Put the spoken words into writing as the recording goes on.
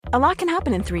A lot can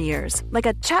happen in 3 years, like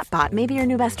a chatbot may be your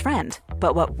new best friend.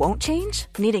 But what won't change?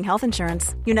 Needing health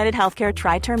insurance. United Healthcare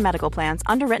Tri-Term Medical Plans,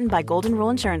 underwritten by Golden Rule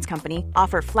Insurance Company,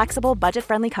 offer flexible,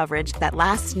 budget-friendly coverage that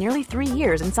lasts nearly 3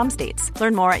 years in some states.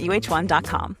 Learn more at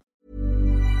uh1.com.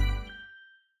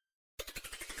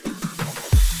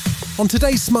 On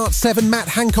today's Smart 7, Matt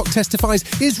Hancock testifies,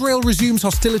 Israel resumes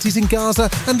hostilities in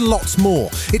Gaza, and lots more.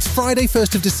 It's Friday,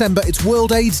 1st of December, it's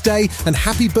World AIDS Day, and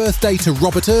happy birthday to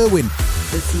Robert Irwin.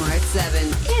 The Smart 7.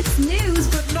 It's news,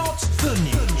 but not the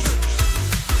news.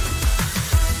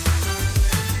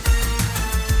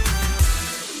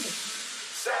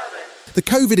 The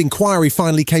COVID inquiry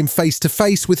finally came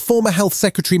face-to-face with former Health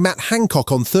Secretary Matt Hancock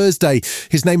on Thursday.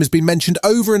 His name has been mentioned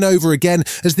over and over again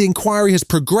as the inquiry has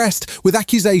progressed, with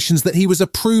accusations that he was a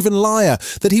proven liar,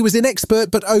 that he was inexpert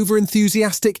but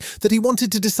over-enthusiastic, that he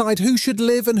wanted to decide who should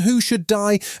live and who should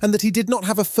die, and that he did not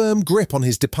have a firm grip on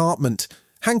his department.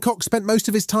 Hancock spent most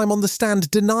of his time on the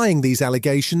stand denying these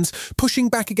allegations, pushing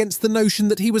back against the notion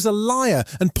that he was a liar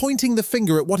and pointing the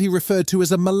finger at what he referred to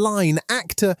as a malign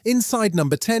actor inside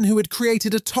Number 10 who had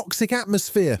created a toxic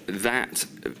atmosphere. That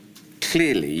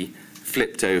clearly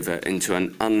flipped over into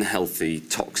an unhealthy,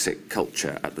 toxic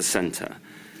culture at the centre,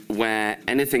 where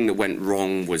anything that went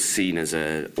wrong was seen as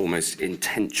an almost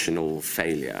intentional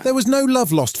failure. There was no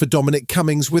love lost for Dominic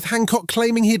Cummings, with Hancock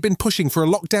claiming he had been pushing for a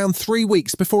lockdown 3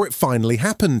 weeks before it finally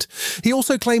happened. He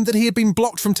also claimed that he had been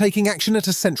blocked from taking action at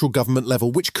a central government level,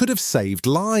 which could have saved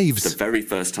lives. The very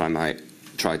first time I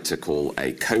tried to call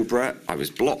a Cobra, I was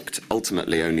blocked,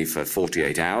 ultimately only for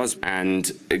 48 hours, and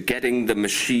getting the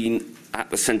machine at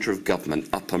the centre of government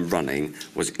up and running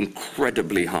was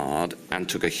incredibly hard and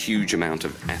took a huge amount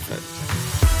of effort.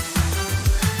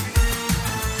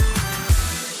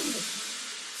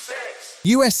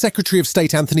 US Secretary of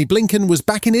State Anthony Blinken was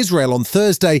back in Israel on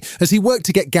Thursday as he worked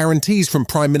to get guarantees from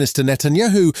Prime Minister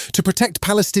Netanyahu to protect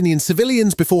Palestinian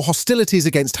civilians before hostilities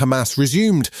against Hamas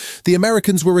resumed. The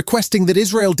Americans were requesting that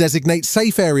Israel designate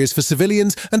safe areas for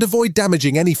civilians and avoid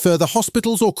damaging any further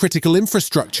hospitals or critical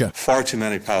infrastructure. Far too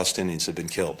many Palestinians have been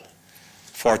killed.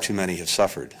 Far too many have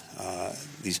suffered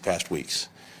these past weeks.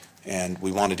 And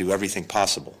we want to do everything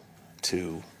possible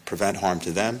to prevent harm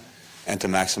to them and to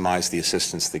maximize the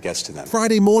assistance that gets to them.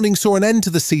 Friday morning saw an end to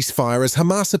the ceasefire as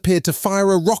Hamas appeared to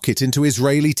fire a rocket into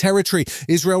Israeli territory.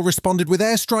 Israel responded with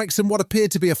airstrikes and what appeared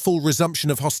to be a full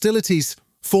resumption of hostilities.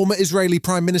 Former Israeli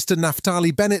Prime Minister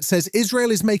Naftali Bennett says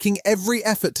Israel is making every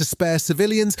effort to spare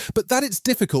civilians, but that it's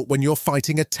difficult when you're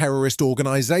fighting a terrorist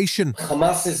organisation.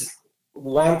 Hamas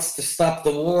wants to stop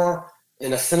the war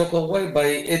in a cynical way by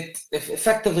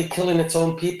effectively killing its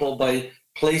own people by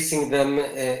placing them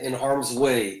in harm's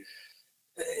way.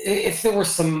 If there were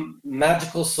some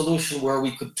magical solution where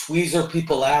we could tweezer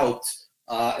people out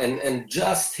and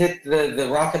just hit the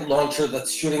rocket launcher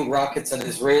that's shooting rockets at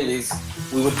Israelis,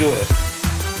 we would do it.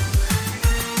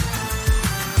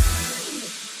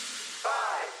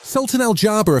 Sultan Al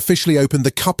Jaber officially opened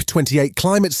the COP28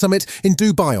 climate summit in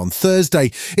Dubai on Thursday.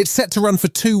 It's set to run for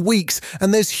 2 weeks,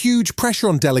 and there's huge pressure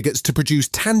on delegates to produce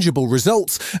tangible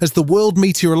results as the World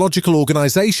Meteorological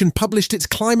Organization published its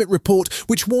climate report,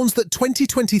 which warns that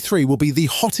 2023 will be the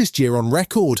hottest year on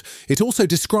record. It also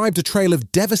described a trail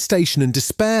of devastation and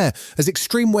despair as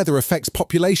extreme weather affects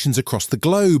populations across the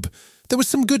globe. There was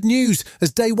some good news,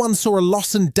 as Day One saw a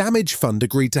loss and damage fund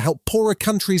agreed to help poorer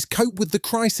countries cope with the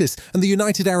crisis, and the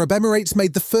United Arab Emirates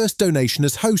made the first donation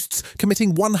as hosts,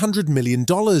 committing $100 million.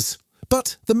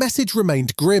 But the message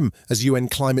remained grim, as UN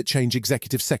Climate Change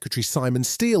Executive Secretary Simon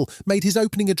Steele made his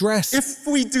opening address. If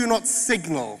we do not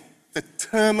signal the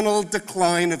terminal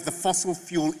decline of the fossil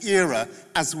fuel era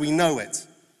as we know it,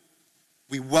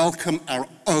 we welcome our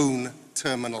own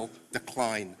terminal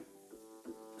decline.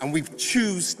 And we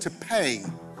choose to pay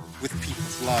with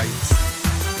people's lives.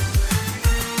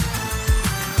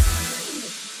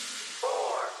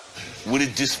 Would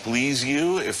it displease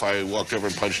you if I walked over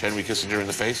and punched Henry Kissinger in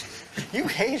the face? You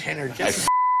hate Henry Kissinger.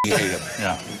 I hate him.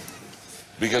 Yeah.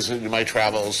 Because in my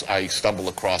travels, I stumble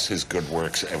across his good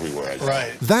works everywhere I go.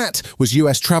 Right. That was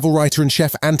US travel writer and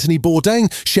chef Anthony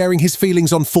Bourdain sharing his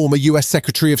feelings on former US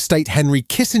Secretary of State Henry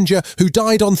Kissinger, who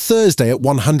died on Thursday at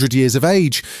 100 years of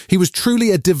age. He was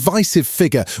truly a divisive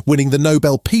figure, winning the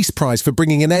Nobel Peace Prize for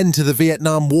bringing an end to the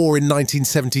Vietnam War in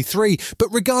 1973,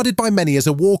 but regarded by many as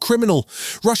a war criminal.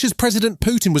 Russia's President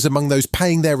Putin was among those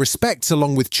paying their respects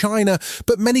along with China,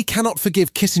 but many cannot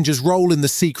forgive Kissinger's role in the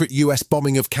secret US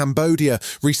bombing of Cambodia.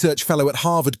 Research fellow at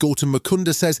Harvard, Gautam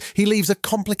Mukunda, says he leaves a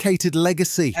complicated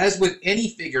legacy. As with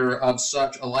any figure of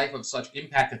such a life of such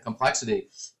impact and complexity,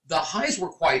 the highs were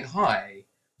quite high,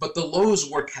 but the lows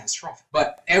were catastrophic.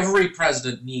 But every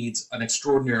president needs an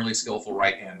extraordinarily skillful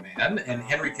right-hand man, and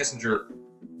Henry Kissinger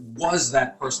was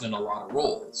that person in a lot of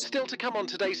roles. Still to come on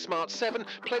today's Smart 7,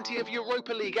 plenty of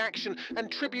Europa League action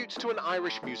and tributes to an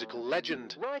Irish musical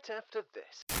legend. Right after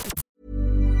this.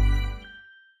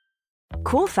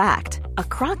 Cool fact, a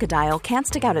crocodile can't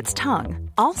stick out its tongue.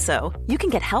 Also, you can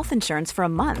get health insurance for a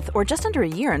month or just under a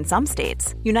year in some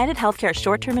states. United Healthcare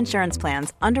short-term insurance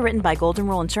plans, underwritten by Golden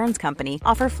Rule Insurance Company,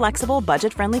 offer flexible,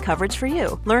 budget-friendly coverage for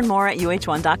you. Learn more at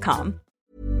uh1.com.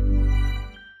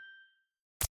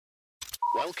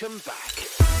 Welcome back.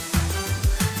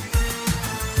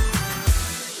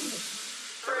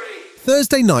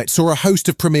 Thursday night saw a host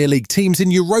of Premier League teams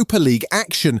in Europa League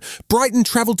action. Brighton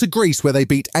travelled to Greece where they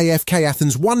beat AFK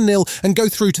Athens 1-0 and go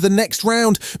through to the next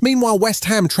round. Meanwhile, West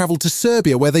Ham travelled to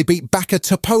Serbia where they beat Baka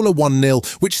Topola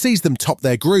 1-0, which sees them top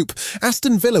their group.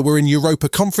 Aston Villa were in Europa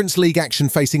Conference League action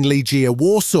facing Legia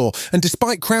Warsaw, and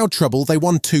despite crowd trouble, they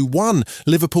won 2-1.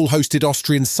 Liverpool hosted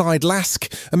Austrian side Lask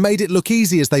and made it look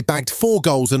easy as they bagged 4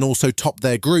 goals and also topped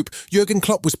their group. Jurgen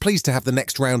Klopp was pleased to have the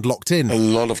next round locked in. A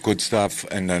lot of good stuff,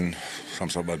 and then some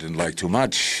stuff I didn't like too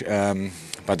much,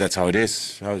 but that's how it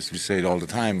is. As we say it all the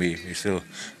time, we still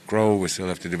grow, we still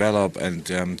have to develop,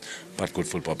 and but good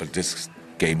football. But this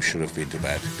game should have been too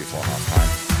bad before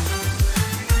half-time.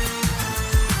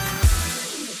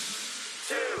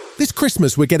 This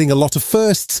Christmas, we're getting a lot of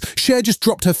firsts. Cher just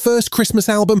dropped her first Christmas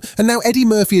album, and now Eddie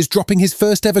Murphy is dropping his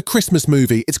first ever Christmas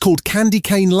movie. It's called Candy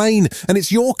Cane Lane, and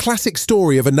it's your classic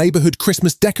story of a neighbourhood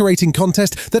Christmas decorating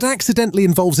contest that accidentally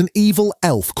involves an evil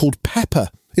elf called Pepper.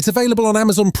 It's available on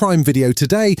Amazon Prime Video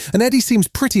today, and Eddie seems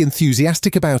pretty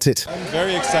enthusiastic about it. I'm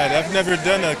very excited. I've never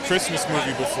done a Christmas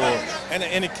movie before, and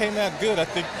it came out good. I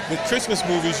think with Christmas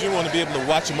movies, you want to be able to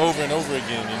watch them over and over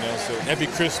again, you know, so every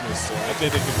Christmas. So I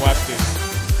think they can watch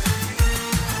this.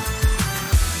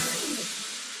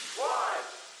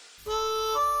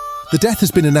 The death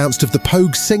has been announced of the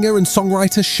Pogues singer and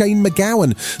songwriter Shane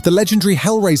MacGowan. The legendary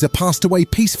Hellraiser passed away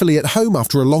peacefully at home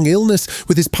after a long illness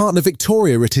with his partner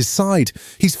Victoria at his side.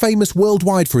 He's famous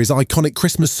worldwide for his iconic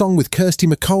Christmas song with Kirsty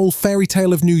MacColl, Fairy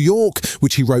Tale of New York,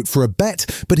 which he wrote for a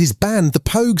bet, but his band, the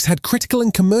Pogues, had critical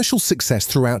and commercial success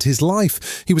throughout his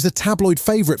life. He was a tabloid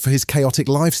favourite for his chaotic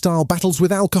lifestyle, battles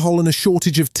with alcohol and a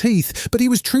shortage of teeth, but he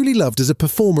was truly loved as a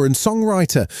performer and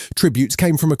songwriter. Tributes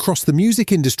came from across the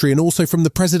music industry and also from the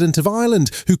President of Ireland,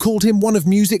 who called him one of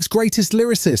music's greatest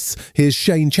lyricists. Here's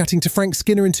Shane chatting to Frank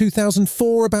Skinner in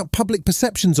 2004 about public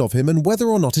perceptions of him and whether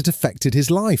or not it affected his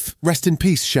life. Rest in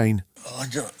peace, Shane. I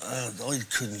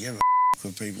couldn't give a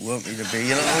what people want me to be, you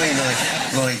know what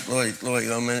I mean? Like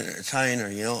I'm an entertainer,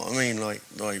 you know what I mean? Like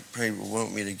people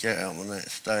want me to get out on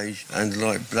that stage and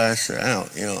like blast it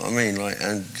out, you know what I mean?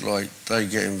 And they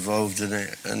get involved in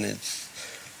it, and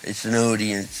it's an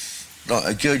audience. Like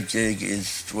a good gig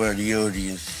is where the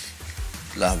audience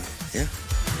love it, yeah?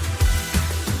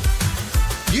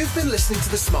 You've been listening to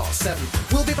the Smart 7.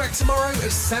 We'll be back tomorrow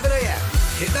at 7 a.m.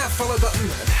 Hit that follow button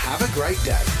and have a great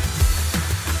day.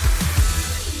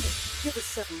 Give us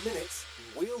 7 minutes and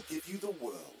we'll give you the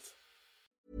world.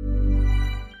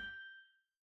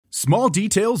 Small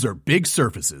details are big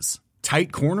surfaces.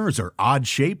 Tight corners are odd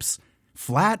shapes.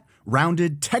 Flat,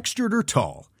 rounded, textured, or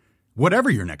tall. Whatever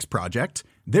your next project,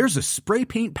 there's a spray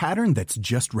paint pattern that's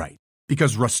just right.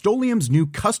 Because Rust-Oleum's new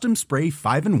Custom Spray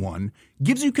 5-in-1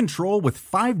 gives you control with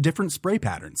 5 different spray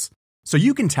patterns. So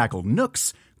you can tackle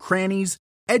nooks, crannies,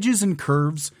 edges, and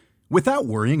curves without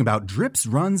worrying about drips,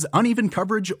 runs, uneven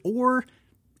coverage, or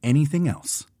anything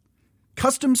else.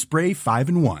 Custom Spray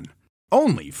 5-in-1.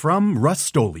 Only from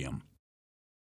Rust-Oleum.